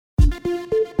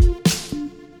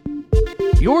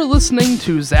You're listening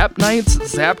to Zap Nights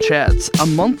Zap Chats, a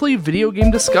monthly video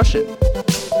game discussion.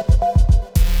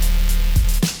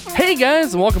 Hey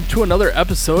guys, and welcome to another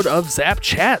episode of Zap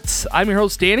Chats. I'm your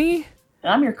host, Danny.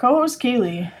 And I'm your co-host,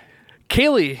 Kaylee.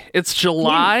 Kaylee, it's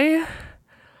July.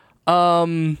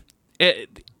 So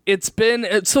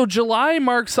July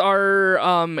marks our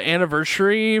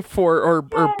anniversary or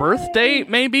birth date,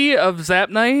 maybe, of Zap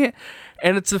Night,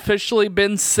 and it's officially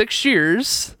been 6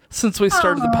 years since we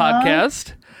started the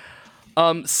podcast.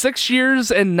 6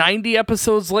 years and 90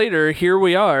 episodes later, here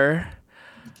we are.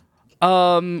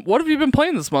 What have you been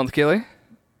playing this month, Kaylee?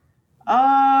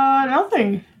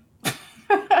 Nothing.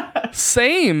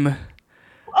 Same.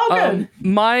 Oh, good.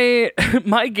 My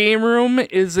game room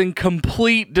is in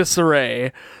complete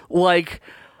disarray. Like,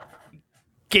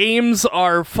 games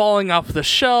are falling off the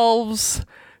shelves.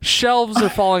 Shelves are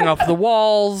falling off the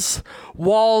walls.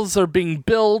 Walls are being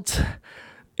built.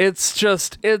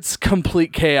 It's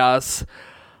complete chaos.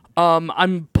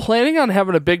 I'm planning on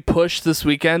having a big push this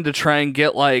weekend to try and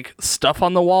get, like, stuff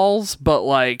on the walls, but,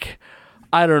 like,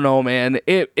 I don't know, man.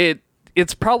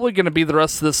 It's probably going to be the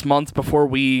rest of this month before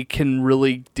we can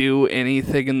really do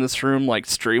anything in this room, like,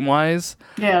 stream-wise.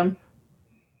 Yeah.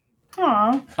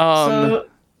 Aw. So,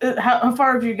 how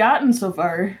far have you gotten so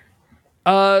far?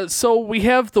 So we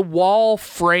have the wall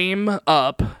frame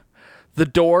up, the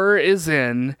door is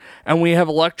in, and we have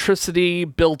electricity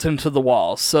built into the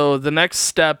wall. So the next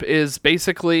step is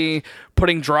basically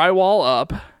putting drywall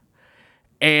up,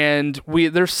 and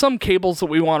there's some cables that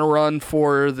we want to run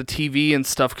for the TV and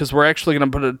stuff, because we're actually going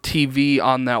to put a TV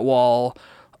on that wall,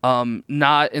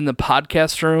 not in the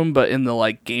podcast room, but in the,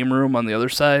 like, game room on the other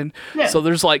side. Yeah. So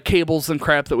there's, like, cables and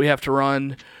crap that we have to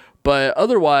run, but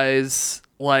otherwise,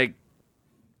 like,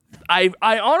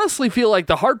 I honestly feel like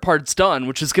the hard part's done,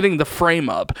 which is getting the frame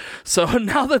up. So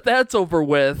now that that's over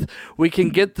with, we can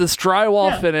get this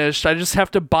drywall finished. I just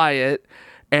have to buy it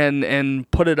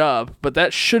and put it up, but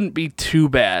that shouldn't be too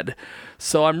bad.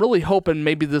 So I'm really hoping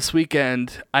maybe this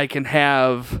weekend I can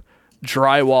have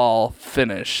drywall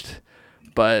finished,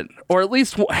 or at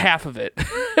least half of it.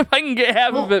 If I can get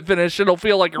half of it finished, it'll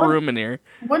feel like a room in here.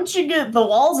 Once you get the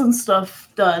walls and stuff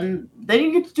done, then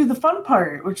you get to do the fun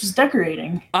part, which is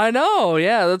decorating. I know,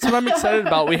 yeah, that's what I'm excited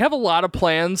about. We have a lot of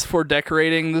plans for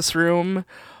decorating this room.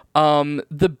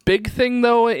 The big thing,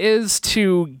 though, is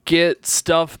to get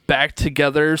stuff back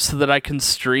together so that I can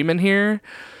stream in here.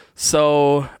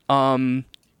 So,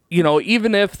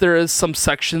 even if there is some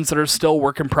sections that are still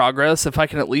work in progress, if I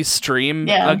can at least stream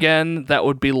again, that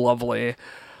would be lovely.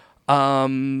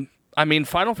 Final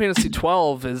Fantasy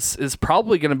 12 is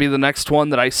probably going to be the next one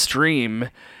that I stream,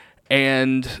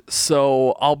 and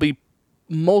so I'll be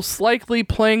most likely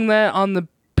playing that on the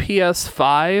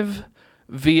PS5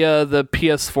 via the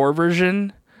PS4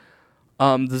 version,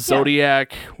 the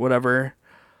Zodiac, whatever.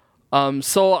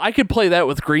 So I could play that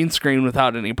with green screen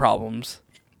without any problems.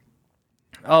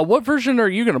 What version are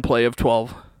you going to play of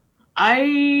 12?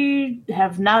 I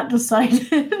have not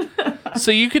decided.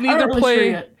 So you can either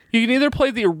play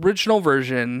the original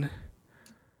version,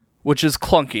 which is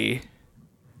clunky.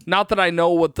 Not that I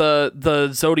know what the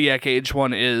Zodiac Age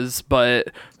one is,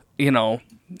 but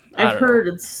I've heard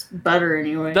it's better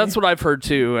anyway. That's what I've heard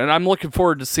too, and I'm looking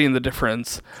forward to seeing the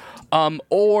difference.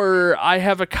 Or I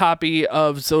have a copy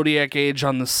of Zodiac Age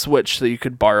on the Switch that you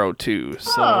could borrow too.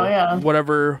 So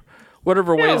whatever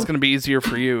way is going to be easier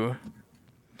for you.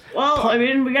 Well,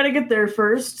 we got to get there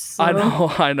first. So.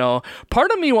 I know.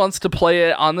 Part of me wants to play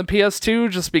it on the PS2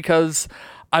 just because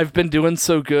I've been doing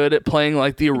so good at playing,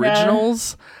 like, the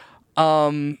originals.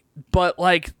 But,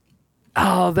 like,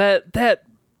 that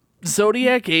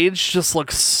Zodiac Age just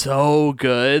looks so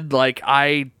good. Like,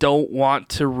 I don't want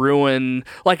to ruin...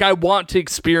 Like, I want to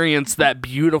experience that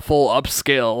beautiful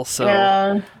upscale,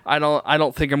 so I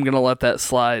don't think I'm going to let that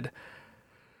slide.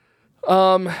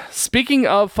 Speaking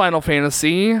of Final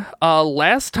Fantasy,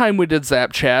 last time we did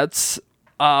Zap Chats,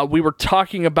 we were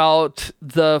talking about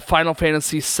the Final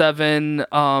Fantasy VII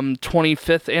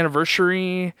 25th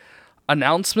anniversary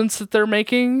announcements that they're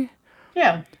making.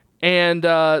 Yeah. And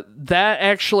that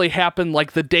actually happened,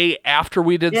 like, the day after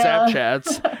we did Zap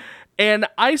Chats. And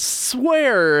I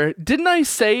swear, didn't I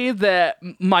say that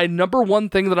my number one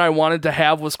thing that I wanted to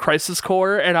have was Crisis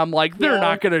Core? And I'm like, they're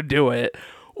not going to do it.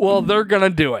 Well, they're going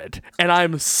to do it. And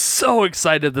I'm so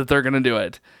excited that they're going to do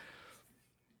it.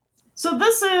 So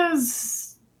this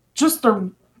is just a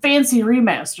fancy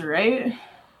remaster, right?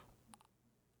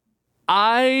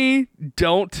 I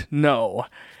don't know.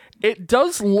 It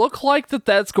does look like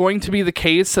that's going to be the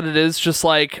case, that it is just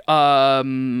like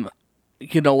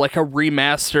like a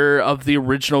remaster of the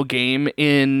original game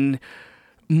in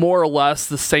more or less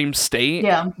the same state.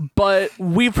 Yeah. But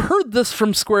we've heard this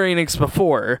from Square Enix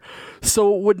before,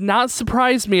 so it would not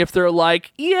surprise me if they're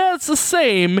like, yeah, it's the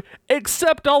same,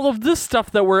 except all of this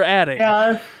stuff that we're adding.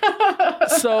 Yeah.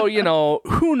 So,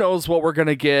 who knows what we're going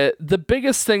to get. The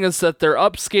biggest thing is that they're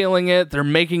upscaling it, they're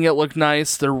making it look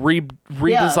nice, they're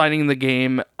redesigning the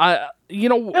game. I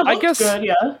guess good,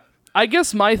 yeah. I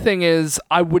guess my thing is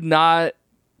I would not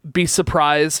be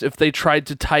surprised if they tried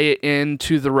to tie it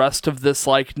into the rest of this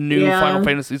like new Final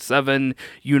Fantasy VII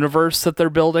universe that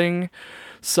they're building.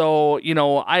 So,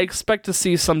 I expect to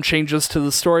see some changes to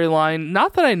the storyline.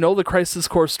 Not that I know the Crisis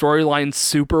Core storyline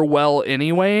super well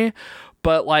anyway,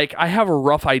 but like I have a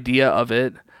rough idea of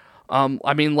it.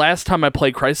 Last time I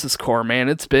played Crisis Core, man,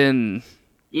 it's been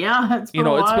it's been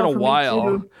a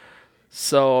while.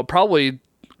 So probably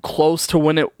close to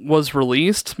when it was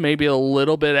released, maybe a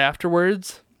little bit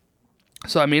afterwards.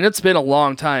 So it's been a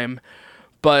long time,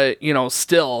 but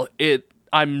still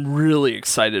I'm really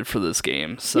excited for this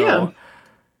game. So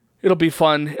it'll be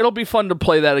fun. It'll be fun to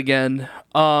play that again.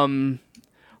 On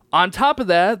top of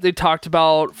that, they talked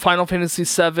about Final Fantasy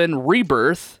VII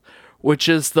Rebirth, which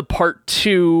is the part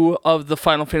 2 of the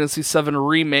Final Fantasy VII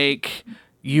Remake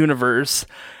universe.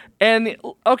 And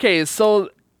okay,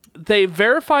 so they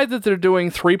verified that they're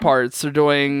doing 3 parts. They're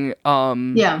doing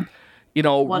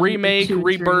remake, 2,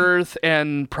 rebirth,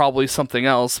 and probably something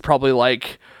else. Probably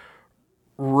like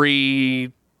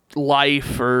re-life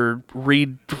or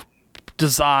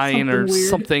redesign or weird.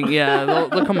 something. Yeah,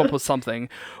 they'll come up with something.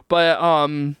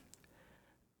 But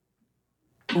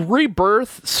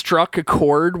Rebirth struck a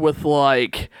chord with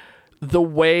like the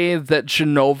way that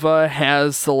Genova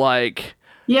has the like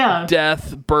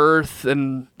death, birth,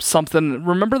 and something.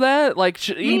 Remember that? Like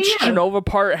each Genova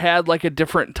part had like a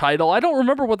different title. I don't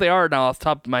remember what they are now off the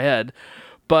top of my head,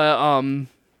 but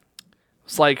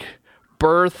it's like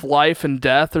birth, life, and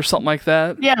death or something like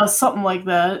that. Yeah, something like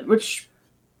that. Which,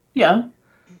 interesting.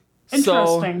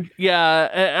 So, and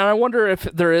I wonder if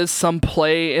there is some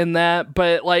play in that.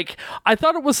 But like, I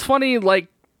thought it was funny. Like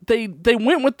they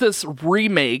went with this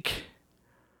remake.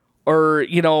 Or,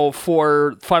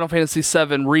 for Final Fantasy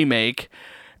VII Remake,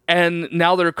 and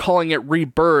now they're calling it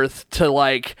Rebirth to,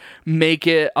 like, make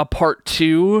it a part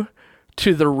 2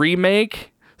 to the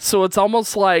remake. So it's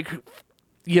almost like,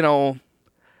 the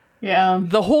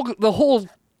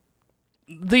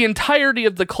entirety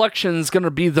of the collection is going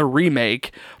to be the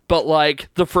remake, but, like,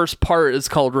 the first part is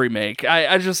called Remake.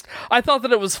 I thought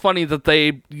that it was funny that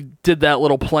they did that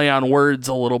little play on words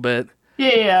a little bit.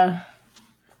 Yeah.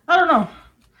 I don't know.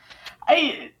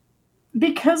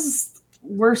 Because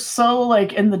we're so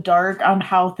like in the dark on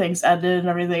how things ended and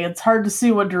everything, it's hard to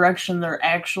see what direction they're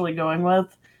actually going with.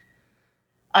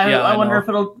 I wonder if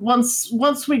it'll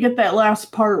once we get that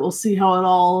last part, we'll see how it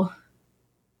all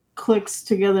clicks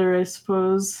together, I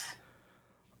suppose.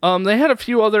 They had a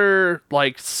few other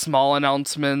like small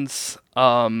announcements.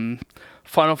 Final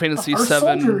Fantasy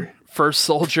VII First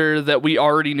Soldier that we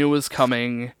already knew was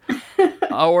coming.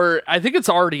 Or I think it's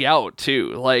already out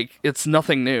too. Like it's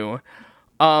nothing new.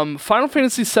 Final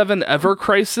Fantasy VII Ever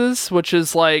Crisis, which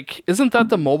is like, isn't that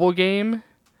the mobile game?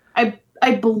 I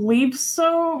believe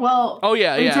so. Well, oh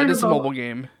yeah, it is a mobile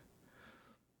game.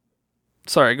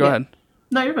 Sorry, go ahead.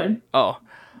 No, you're fine. Oh,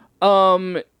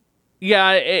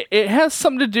 yeah, it has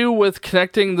something to do with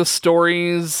connecting the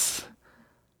stories.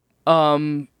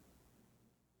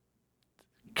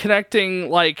 Connecting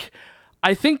like.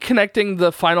 I think connecting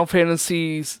the Final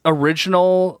Fantasy's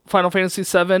original Final Fantasy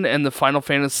VII and the Final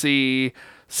Fantasy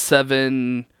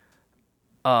VII,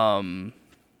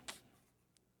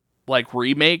 like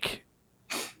remake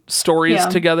stories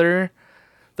together.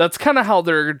 That's kind of how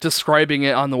they're describing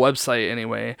it on the website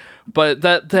anyway. But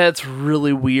that's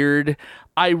really weird.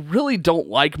 I really don't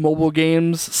like mobile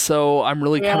games, so I'm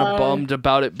really kind of bummed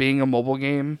about it being a mobile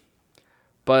game.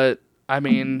 But I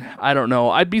mean, I don't know.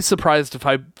 I'd be surprised if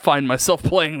I find myself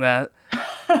playing that.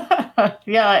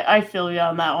 Yeah, I feel you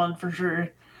on that one for sure.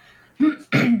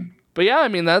 But yeah, I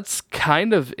mean, that's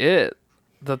kind of it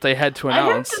that they had to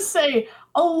announce. I have to say,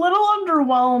 a little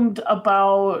underwhelmed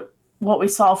about what we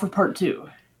saw for part 2.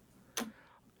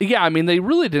 Yeah, I mean, they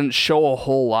really didn't show a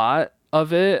whole lot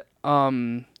of it. I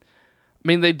mean,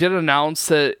 they did announce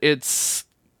that it's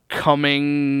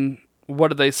coming, what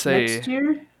did they say? Next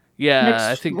year? Yeah,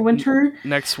 I think winter.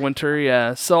 Next winter,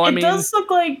 yeah. So it does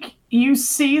look like you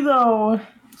see though.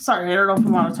 Sorry, I don't know if I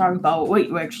want to talk about what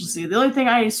you actually see. The only thing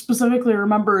I specifically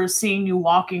remember is seeing you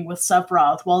walking with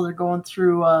Sephiroth while they're going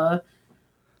through Cloud's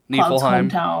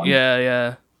hometown.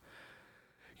 Yeah.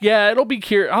 It'll be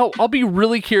I'll be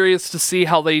really curious to see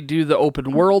how they do the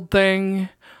open world thing.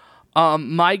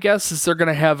 My guess is they're going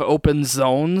to have open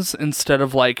zones instead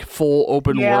of like full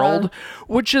open world,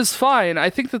 which is fine. I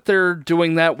think that they're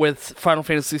doing that with Final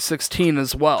Fantasy 16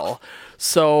 as well.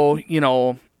 So,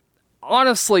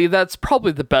 honestly, that's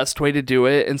probably the best way to do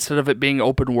it instead of it being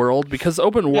open world, because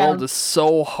open world is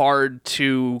so hard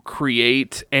to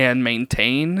create and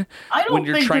maintain when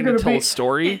you're trying to tell a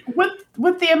story.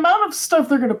 With the amount of stuff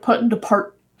they're going to put into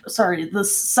the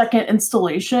second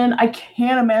installation, I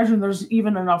can't imagine there's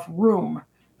even enough room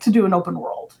to do an open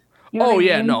world. You know what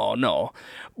I mean? No.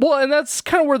 Well, and that's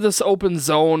kind of where this open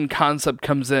zone concept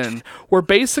comes in, where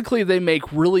basically they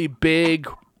make really big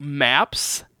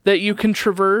maps that you can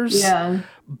traverse,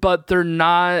 but they're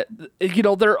not,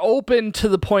 they're open to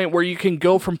the point where you can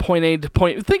go from point A to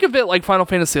point. Think of it like Final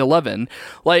Fantasy 11.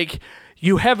 Like,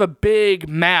 you have a big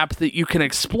map that you can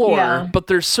explore, but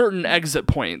there's certain exit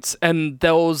points, and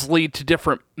those lead to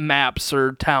different maps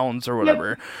or towns or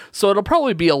whatever. So it'll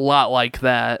probably be a lot like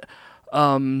that.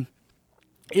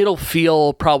 It'll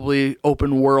feel probably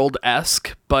open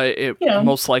world-esque, but it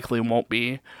most likely won't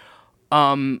be.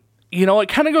 It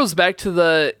kind of goes back to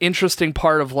the interesting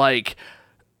part of like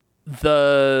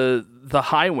the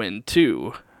Highwind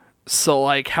too. So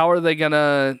like, how are they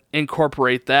gonna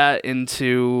incorporate that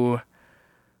into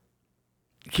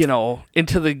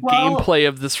the gameplay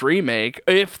of this remake,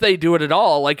 if they do it at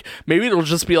all? Like, maybe it'll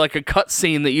just be like a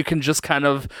cutscene that you can just kind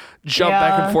of jump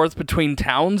back and forth between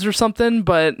towns or something.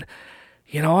 But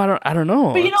I don't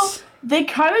know. But they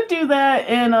kind of do that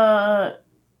in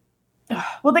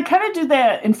they kind of do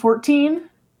that in 14,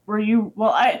 where you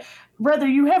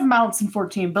have mounts in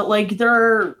 14, but like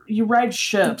you ride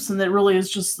ships, and it really is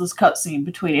just this cutscene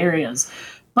between areas.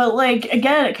 But like,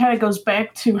 again, it kind of goes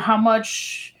back to how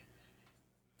much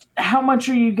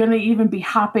are you going to even be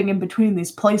hopping in between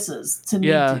these places to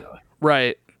need to?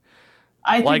 Right.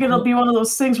 I think it'll be one of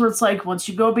those things where it's like, once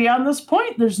you go beyond this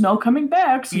point, there's no coming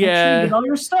back, so make sure you get all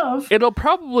your stuff. It'll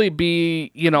probably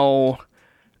be,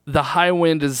 the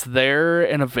Highwind is there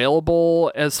and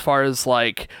available as far as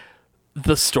like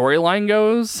the storyline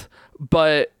goes,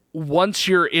 but once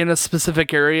you're in a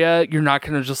specific area, you're not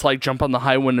going to just like jump on the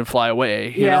Highwind and fly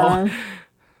away, you know?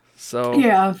 So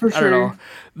for sure. I don't know.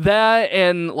 That,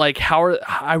 and like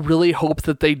I really hope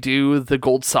that they do the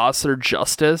Gold Saucer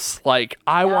justice. Like,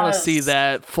 I want to see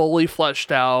that fully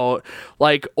fleshed out.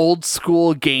 Like, old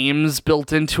school games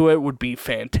built into it would be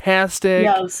fantastic.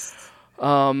 Yes.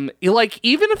 Like,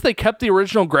 even if they kept the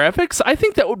original graphics, I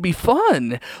think that would be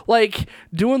fun. Like,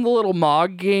 doing the little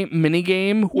mini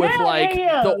game with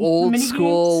the old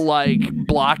school, like,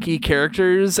 blocky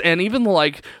characters, and even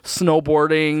like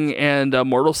snowboarding and a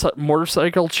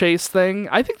motorcycle chase thing.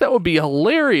 I think that would be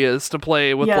hilarious to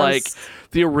play with like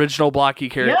the original blocky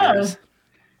characters.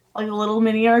 Like a little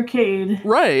mini arcade.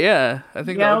 Right, yeah. I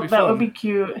think that would be fun. That would be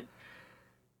cute.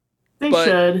 They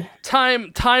should.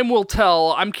 Time will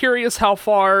tell. I'm curious how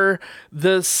far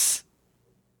this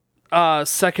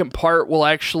second part will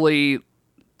actually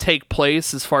take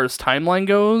place as far as timeline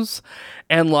goes.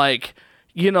 And like,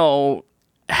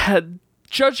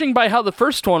 judging by how the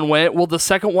first one went, will the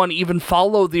second one even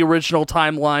follow the original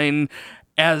timeline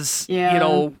as,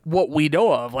 what we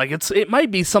know of? Like, it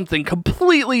might be something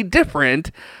completely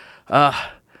different.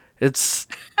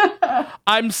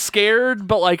 I'm scared,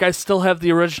 but like, I still have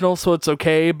the original, so it's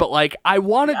okay. But like, I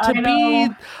want it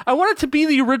to be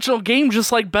the original game,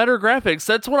 just like better graphics.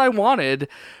 That's what I wanted.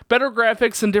 Better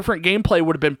graphics and different gameplay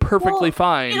would have been perfectly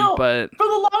fine. But for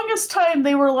the longest time,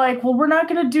 they were like, "Well, we're not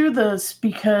going to do this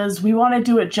because we want to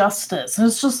do it justice." And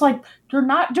it's just like, you're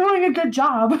not doing a good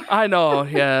job. I know,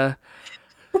 yeah.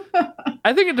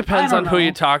 I think it depends on who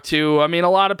you talk to. I mean, a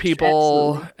lot of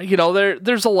people,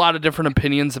 there's a lot of different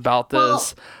opinions about this.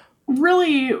 Well,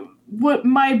 really, what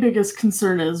my biggest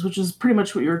concern is, which is pretty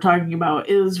much what you were talking about,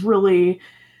 is really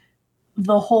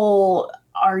the whole,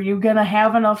 are you going to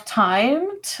have enough time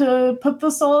to put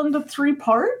this all into 3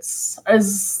 parts?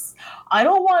 As I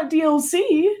don't want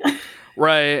DLC.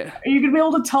 Right. Are you going to be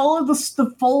able to tell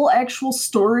the full actual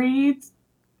story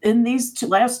in these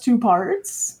last 2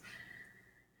 parts?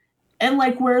 And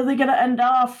like, where are they going to end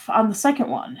off on the second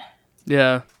one?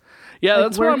 Yeah,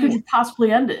 that's where could you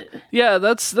possibly end it? Yeah,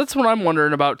 that's what I'm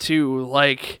wondering about too.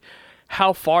 Like,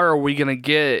 how far are we going to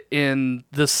get in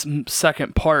this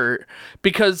second part?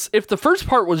 Because if the first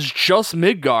part was just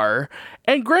Midgar,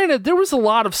 and granted, there was a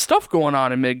lot of stuff going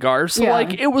on in Midgar, so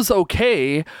like, it was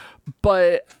okay,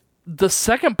 but the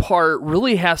second part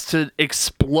really has to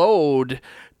explode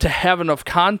to have enough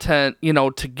content,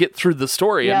 to get through the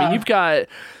story. Yeah. I mean, you've got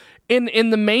in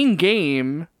the main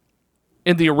game,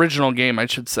 in the original game, I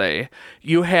should say,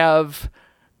 you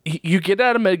get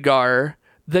out of Midgar,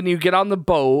 then you get on the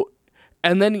boat,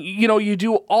 And then, you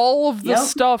do all of the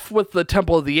stuff with the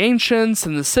Temple of the Ancients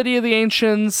and the City of the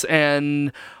Ancients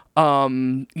and,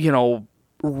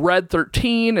 Red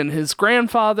 13 and his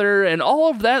grandfather and all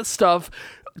of that stuff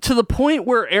to the point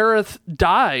where Aerith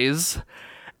dies.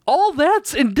 All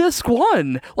that's in disc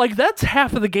 1. Like, that's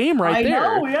half of the game right there.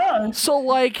 I know, yeah. So,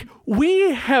 like,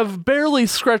 we have barely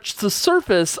scratched the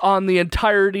surface on the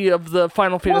entirety of the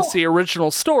Final Fantasy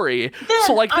original story.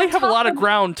 So, like, they have a lot of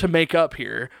ground to make up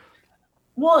here.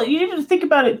 Well, you need to think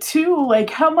about it, too.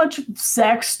 Like, how much of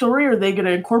Zack's story are they going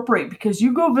to incorporate? Because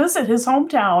you go visit his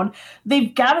hometown,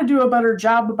 they've got to do a better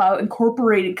job about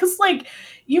incorporating. Because, like,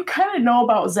 you kind of know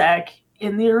about Zack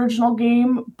in the original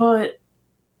game, but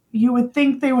you would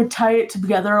think they would tie it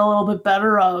together a little bit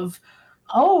better of,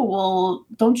 oh, well,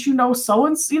 don't you know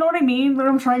so-and-so? You know what I mean? What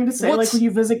I'm trying to say? Like when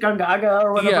you visit Gongaga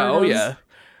or whatever it is.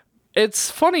 It's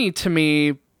funny to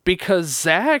me because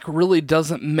Zack really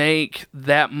doesn't make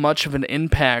that much of an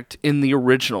impact in the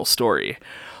original story.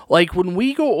 Like, when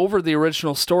we go over the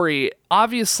original story,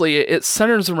 obviously it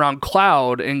centers around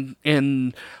Cloud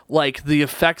and like, the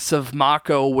effects of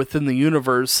Mako within the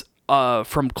universe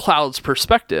from Cloud's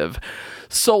perspective.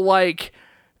 So, like,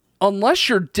 unless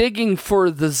you're digging for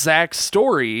the Zack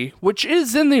story, which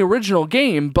is in the original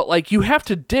game, but, like, you have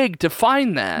to dig to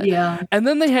find that. Yeah. And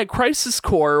then they had Crisis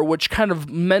Core, which kind of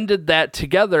mended that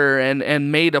together and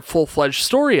made a full-fledged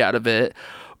story out of it.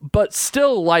 But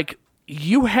still, like,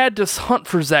 you had to hunt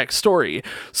for Zack's story.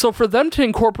 So for them to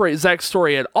incorporate Zack's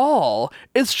story at all,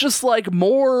 it's just, like,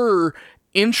 more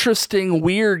interesting,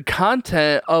 weird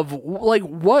content of, like,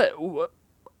 what...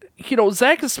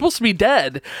 Zack is supposed to be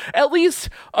dead. At least,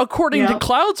 according to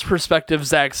Cloud's perspective,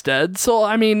 Zack's dead. So,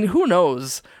 I mean, who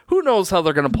knows? Who knows how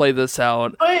they're going to play this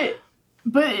out? But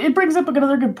it brings up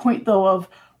another good point, though, of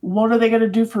what are they going to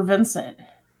do for Vincent?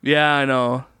 Yeah, I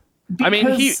know. Because, I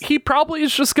mean, he probably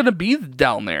is just going to be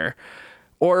down there.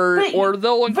 Or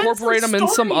they'll incorporate him in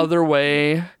some other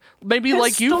way. Maybe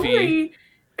like Yuffie.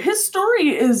 His story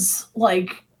is,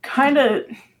 like, kind of...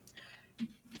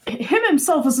 Him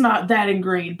himself is not that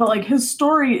ingrained, but, like, his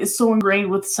story is so ingrained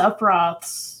with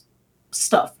Sephiroth's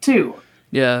stuff, too.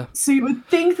 Yeah. So you would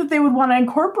think that they would want to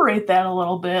incorporate that a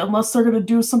little bit, unless they're going to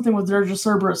do something with Dirge of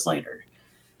Cerberus later.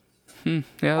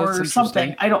 Yeah, or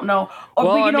something. I don't know.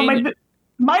 Well, but,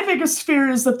 my biggest fear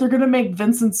is that they're going to make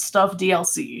Vincent's stuff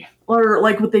DLC. Or,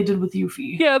 like, what they did with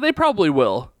Yuffie. Yeah, they probably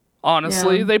will.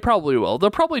 Honestly, they probably will.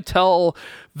 They'll probably tell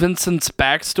Vincent's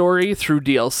backstory through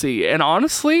DLC. And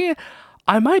honestly...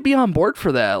 I might be on board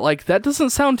for that. Like, that doesn't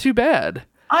sound too bad.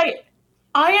 I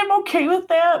am okay with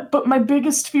that, but my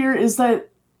biggest fear is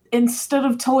that instead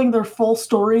of telling their full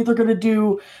story, they're going to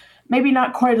do maybe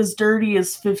not quite as dirty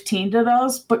as 15 did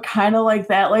us, but kind of like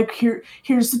that. Like,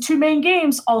 here's the 2 main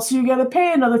games. Also, you got to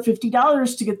pay another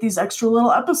 $50 to get these extra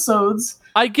little episodes.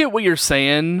 I get what you're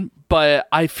saying, but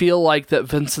I feel like that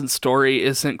Vincent's story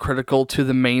isn't critical to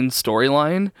the main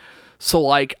storyline. So,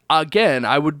 like, again,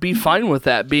 I would be fine with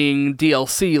that being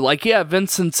DLC. Like, yeah,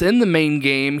 Vincent's in the main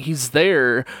game, he's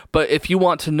there, but if you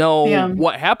want to know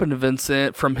what happened to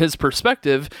Vincent from his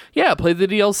perspective, play the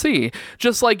DLC.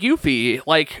 Just like Yuffie.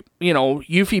 Like,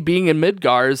 Yuffie being in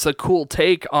Midgar is a cool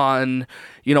take on,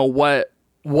 what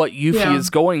Yuffie is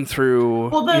going through.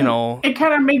 Well, then, it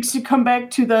kind of makes you come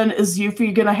back to then, is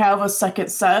Yuffie going to have a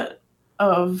second set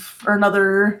or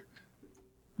another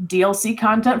DLC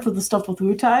content for the stuff with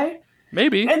Wutai?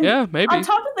 Maybe, maybe. On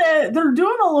top of that, they're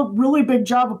doing a really big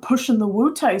job of pushing the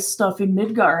Wutai stuff in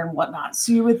Midgar and whatnot.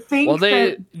 So you would think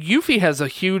Yuffie has a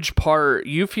huge part.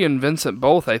 Yuffie and Vincent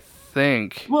both, I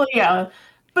think. Well, yeah.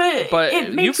 But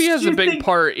Yuffie has a big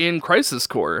part in Crisis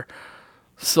Core.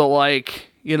 So,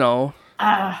 like,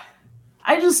 I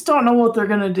just don't know what they're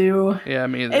going to do. Yeah,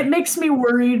 me either. It makes me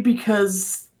worried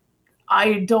because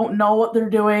I don't know what they're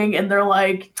doing, and they're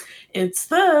like... It's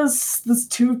there's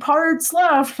 2 parts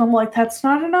left. I'm like, that's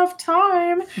not enough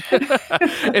time.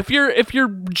 If you're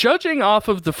judging off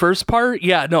of the first part,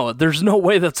 there's no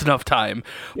way that's enough time.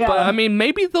 Yeah. But I mean,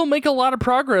 maybe they'll make a lot of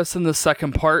progress in the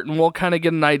second part, and we'll kind of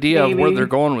get an idea of where they're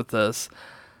going with this.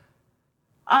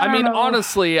 I mean,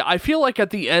 honestly, I feel like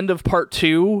at the end of part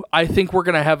 2, I think we're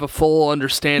gonna have a full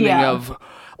understanding of.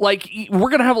 Like,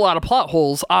 we're going to have a lot of plot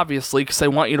holes, obviously, because I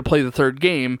want you to play the third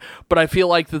game, but I feel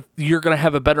like you're going to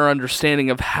have a better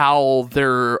understanding of how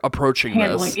they're approaching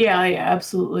this. Yeah,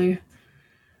 absolutely.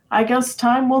 I guess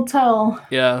time will tell.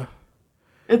 Yeah.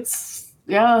 It's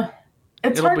hard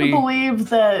to believe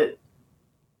that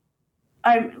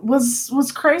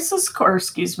was Crisis Core,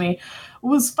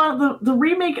 was the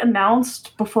remake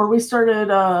announced before we started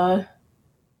the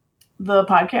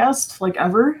podcast, like,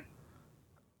 ever?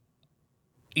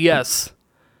 Yes,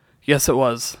 it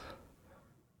was.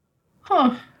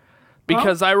 Huh.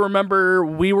 Because I remember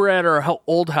we were at our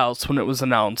old house when it was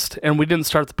announced, and we didn't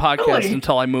start the podcast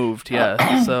until I moved.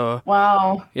 Yeah, so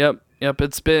wow. Yep.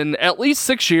 It's been at least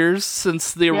 6 years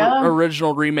since the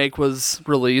original remake was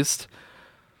released.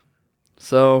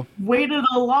 So waited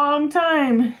a long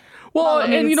time. Well, I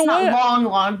mean, and you know what? Not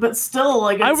long, but still,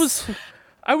 like I was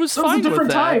fine with that.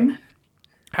 Time.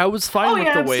 I was fine with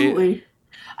the absolutely. Wait.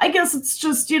 I guess it's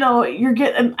just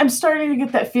I'm starting to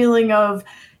get that feeling of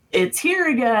it's here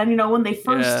again. When they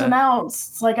first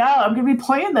announced, it's like, I'm gonna be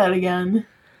playing that again.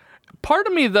 Part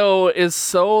of me though is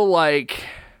so like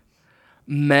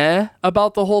meh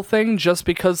about the whole thing just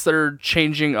because they're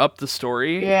changing up the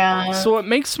story. Yeah. So it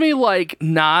makes me like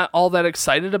not all that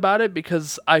excited about it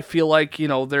because I feel like,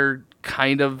 they're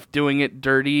kind of doing it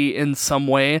dirty in some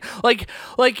way. Like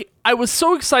I was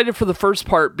so excited for the first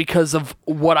part because of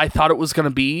what I thought it was going to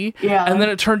be. Yeah. And then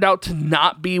it turned out to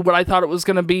not be what I thought it was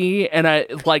going to be. And I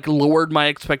like lowered my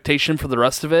expectation for the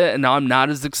rest of it. And now I'm not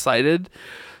as excited.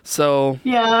 So.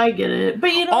 Yeah, I get it.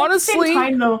 But honestly, at the same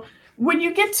time though, when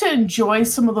you get to enjoy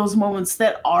some of those moments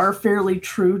that are fairly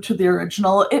true to the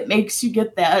original, it makes you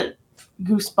get that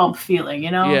goosebump feeling,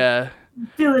 Yeah.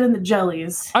 Feel it in the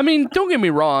jellies. I mean, don't get me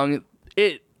wrong.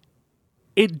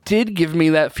 It did give me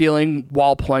that feeling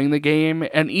while playing the game,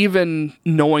 and even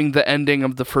knowing the ending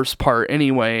of the first part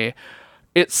anyway,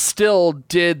 it still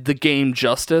did the game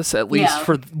justice, at least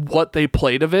for what they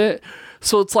played of it.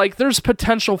 So it's like there's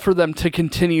potential for them to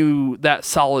continue that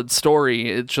solid story.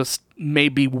 It just may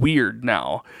be weird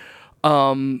now.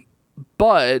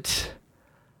 But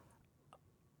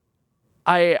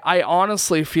I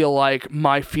honestly feel like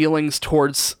my feelings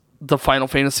towards the Final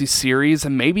Fantasy series,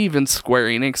 and maybe even Square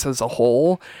Enix as a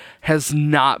whole, has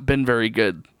not been very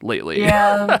good lately.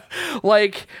 Yeah.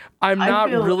 Like, I'm not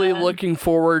really looking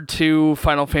forward to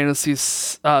Final Fantasy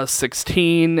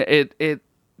 16.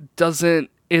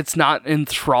 It's not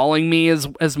enthralling me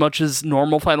as much as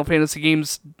normal Final Fantasy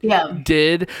games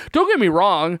did. Don't get me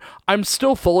wrong, I'm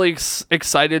still fully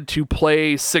excited to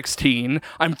play 16.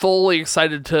 I'm fully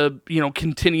excited to,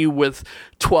 continue with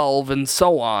 12 and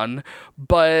so on.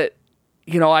 But,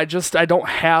 I don't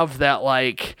have that,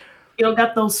 like... You don't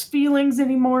got those feelings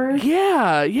anymore?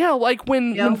 Yeah, like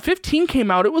when 15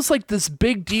 came out, it was like this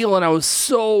big deal and I was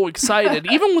so excited,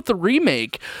 even with the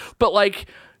remake. But, like...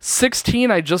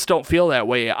 16, I just don't feel that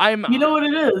way. You know what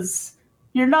it is?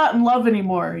 You're not in love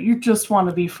anymore. You just want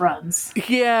to be friends.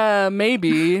 Yeah,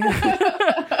 maybe.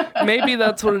 Maybe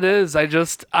that's what it is. I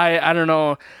don't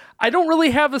know. I don't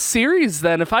really have a series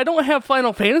then. If I don't have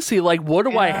Final Fantasy, like what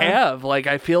do I have? Like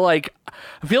I feel like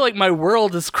my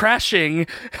world is crashing.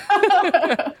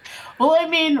 Well, I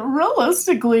mean,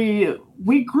 realistically,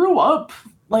 we grew up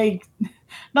like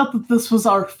not that this was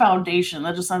our foundation.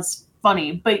 That just sounds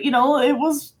funny, but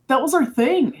that was our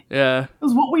thing. Yeah, it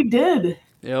was what we did.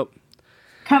 Yep,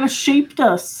 kind of shaped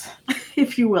us,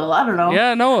 if you will. I don't know.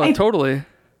 Yeah, no, totally.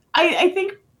 I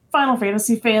think Final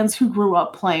Fantasy fans who grew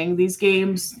up playing these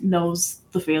games knows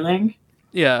the feeling.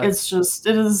 Yeah, it's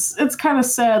kind of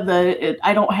sad that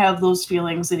I don't have those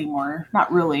feelings anymore.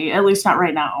 Not really, at least not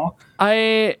right now.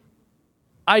 I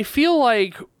feel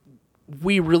like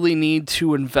we really need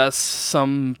to invest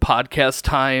some podcast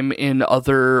time in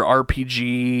other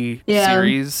RPG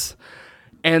series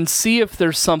and see if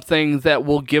there's something that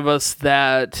will give us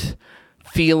that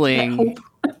feeling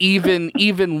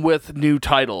even with new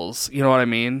titles. You know what I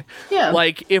mean? Yeah.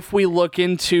 Like if we look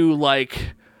into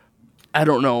like, I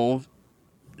don't know,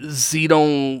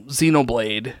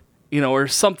 Xenoblade, or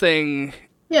something.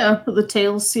 Yeah, the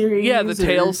Tales series. Yeah, the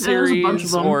Tales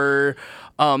series or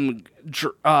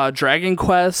Dragon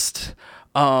Quest.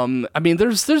 I mean,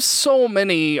 there's so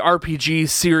many RPG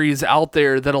series out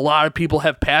there that a lot of people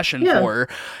have passion for.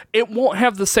 It won't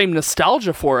have the same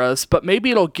nostalgia for us, but maybe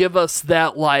it'll give us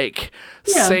that like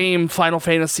same Final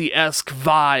Fantasy-esque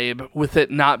vibe with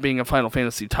it not being a Final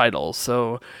Fantasy title.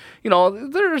 So,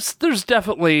 there's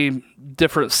definitely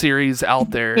different series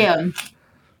out there.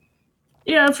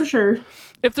 Yeah, for sure.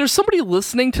 If there's somebody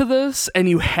listening to this and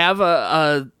you have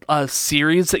a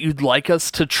series that you'd like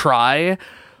us to try,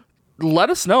 let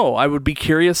us know. I would be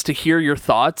curious to hear your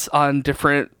thoughts on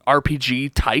different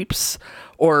RPG types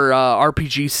or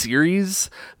RPG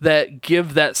series that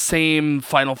give that same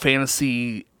Final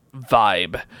Fantasy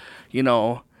vibe.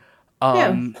 I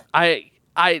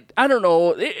don't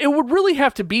know. It would really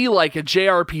have to be like a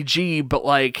JRPG, but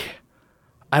like,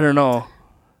 I don't know.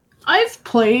 I've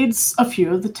played a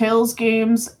few of the Tales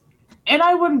games, and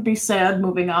I wouldn't be sad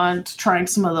moving on to trying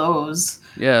some of those.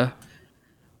 Yeah.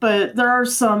 But there are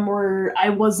some where I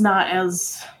was not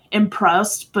as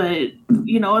impressed, but,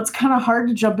 it's kind of hard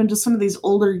to jump into some of these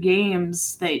older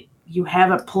games that you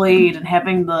haven't played, and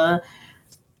having the,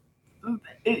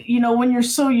 when you're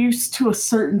so used to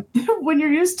when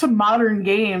you're used to modern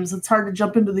games, it's hard to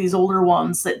jump into these older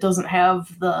ones that doesn't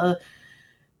have the.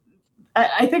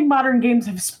 I think modern games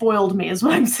have spoiled me, is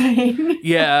what I'm saying.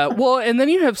 Yeah, well, and then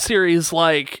you have series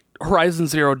like Horizon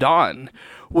Zero Dawn,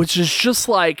 which is just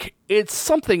like, it's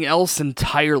something else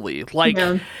entirely. Like,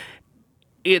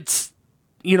 it's,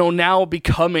 now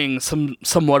becoming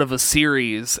somewhat of a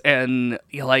series, and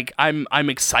like I'm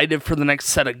excited for the next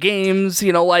set of games.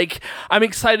 Like, I'm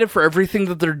excited for everything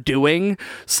that they're doing.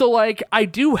 So like, I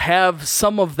do have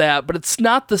some of that, but it's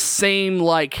not the same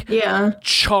like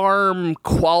charm,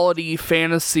 quality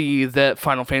fantasy that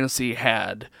Final Fantasy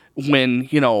had when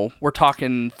we're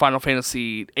talking Final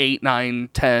Fantasy 8, 9,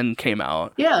 10 came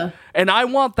out. Yeah. And I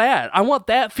want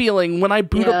that feeling when I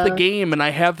boot up the game and I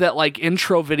have that like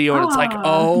intro video and it's like,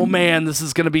 oh man, this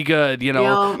is gonna be good.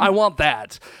 I want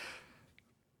that.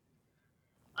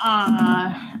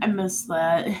 I miss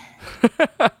that.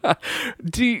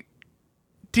 Do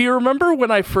you remember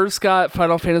when I first got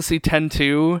Final Fantasy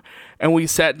X-2 and we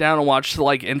sat down and watched the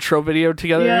like intro video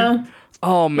together? Yeah.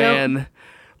 Oh man.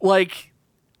 Like,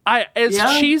 as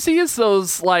cheesy as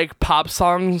those like pop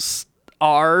songs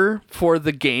are for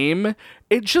the game,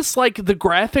 it just like the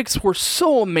graphics were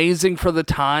so amazing for the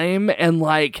time, and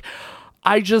like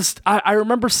I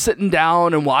remember sitting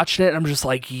down and watching it and I'm just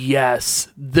like, yes,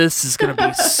 this is gonna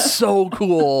be so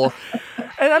cool.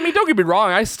 And I mean, don't get me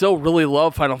wrong, I still really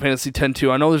love Final Fantasy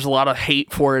X-2. I know there's a lot of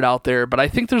hate for it out there, but I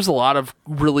think there's a lot of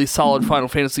really solid Final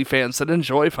Fantasy fans that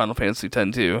enjoy Final Fantasy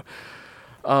X-2.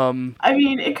 I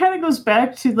mean, it kind of goes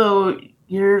back to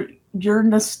your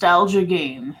nostalgia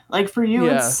game. Like for you,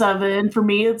 it's 7. For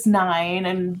me, it's 9,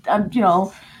 and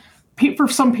for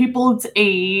some people, it's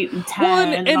 8 and 10.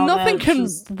 Well, and nothing can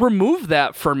remove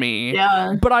that for me.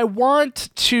 Yeah. But I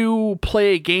want to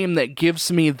play a game that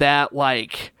gives me that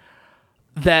like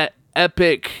that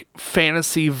epic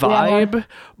fantasy vibe,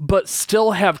 but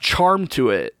still have charm to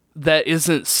it that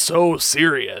isn't so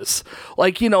serious.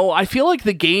 Like, I feel like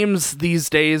the games these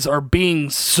days are being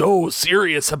so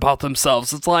serious about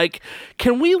themselves. It's like,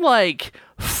 can we like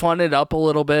fun it up a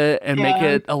little bit and make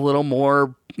it a little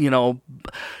more,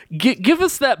 give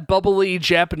us that bubbly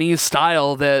Japanese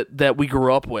style that we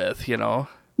grew up with,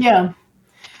 Yeah.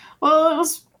 Well,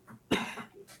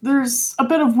 there's a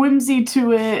bit of whimsy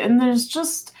to it, and there's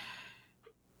just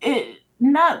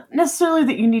not necessarily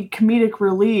that you need comedic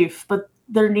relief, but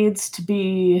there needs to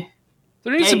be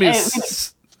a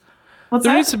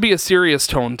serious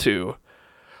tone too.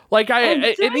 Like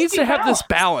it needs to have this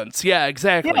balance. Yeah,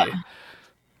 exactly.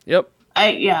 Yeah. Yep.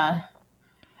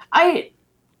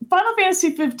 Final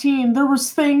Fantasy 15, there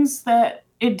was things that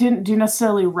it didn't do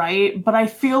necessarily right, but I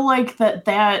feel like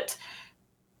that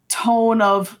tone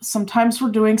of sometimes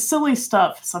we're doing silly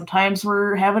stuff, sometimes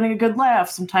we're having a good laugh,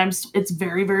 sometimes it's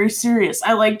very, very serious.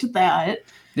 I liked that.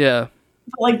 Yeah.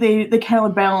 Like they kind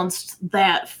of balanced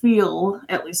that feel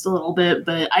at least a little bit,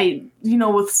 but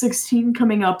with 16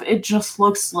 coming up, it just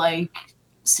looks like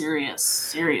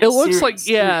serious. It looks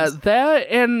serious. That,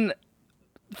 and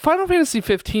Final Fantasy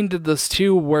 15 did this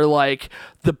too, where like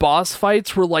the boss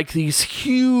fights were like these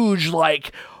huge,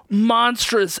 like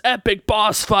monstrous epic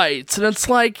boss fights, and it's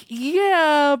like,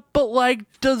 yeah, but like,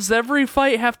 does every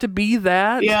fight have to be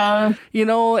that? Yeah.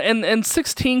 And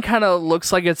 16 kind of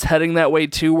looks like it's heading that way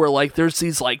too, where like there's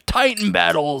these like titan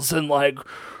battles and like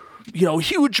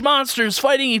huge monsters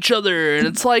fighting each other, and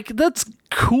it's like, that's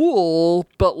cool,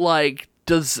 but like,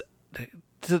 does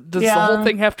the whole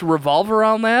thing have to revolve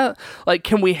around that? Like,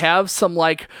 can we have some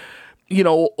like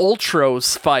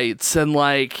Ultros fights and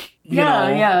like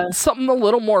something a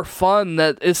little more fun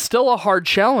that is still a hard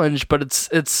challenge, but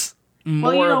it's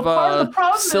more of a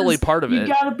silly part of it. You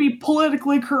gotta be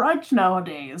politically correct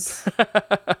nowadays.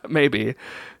 Maybe.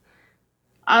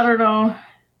 I don't know.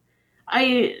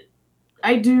 I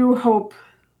do hope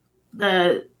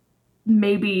that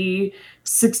maybe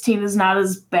 16 is not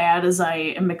as bad as I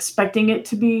am expecting it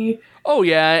to be. Oh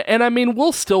yeah, and I mean,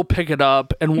 we'll still pick it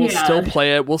up and we'll still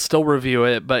play it, we'll still review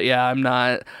it, but yeah, I'm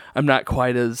not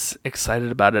quite as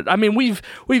excited about it. I mean, we've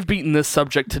beaten this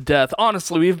subject to death.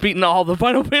 Honestly, we've beaten all the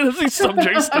Final Fantasy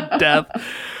subjects to death.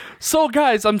 So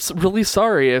guys, I'm really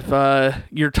sorry if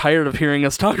you're tired of hearing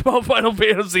us talk about Final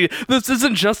Fantasy. This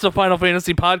isn't just a Final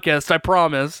Fantasy podcast, I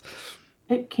promise.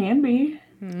 It can be.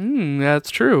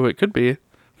 That's true, it could be.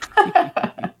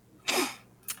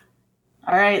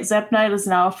 All right, Zap Night is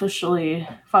now officially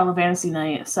Final Fantasy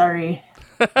Night. Sorry.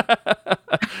 How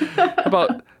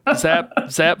about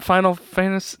Zap Final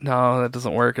Fantasy? No, that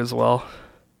doesn't work as well.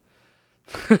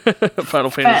 Final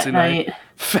Fantasy Night.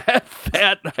 Fat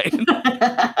Fat Knight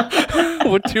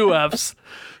with 2 Fs.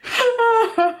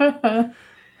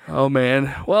 Oh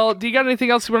man. Well, do you got anything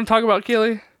else you want to talk about,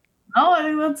 Kaylee? No, I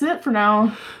think that's it for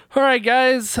now. All right,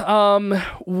 guys.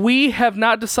 We have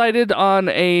not decided on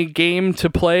a game to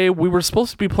play. We were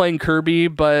supposed to be playing Kirby,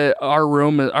 but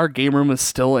our game room is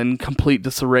still in complete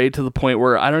disarray to the point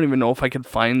where I don't even know if I could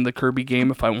find the Kirby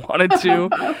game if I wanted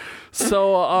to.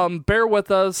 So bear with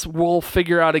us. We'll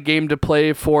figure out a game to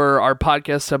play for our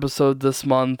podcast episode this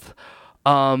month.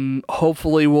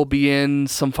 Hopefully we'll be in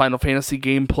some Final Fantasy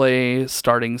gameplay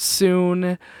starting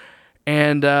soon.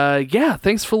 And yeah,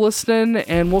 thanks for listening,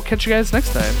 and we'll catch you guys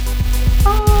next time.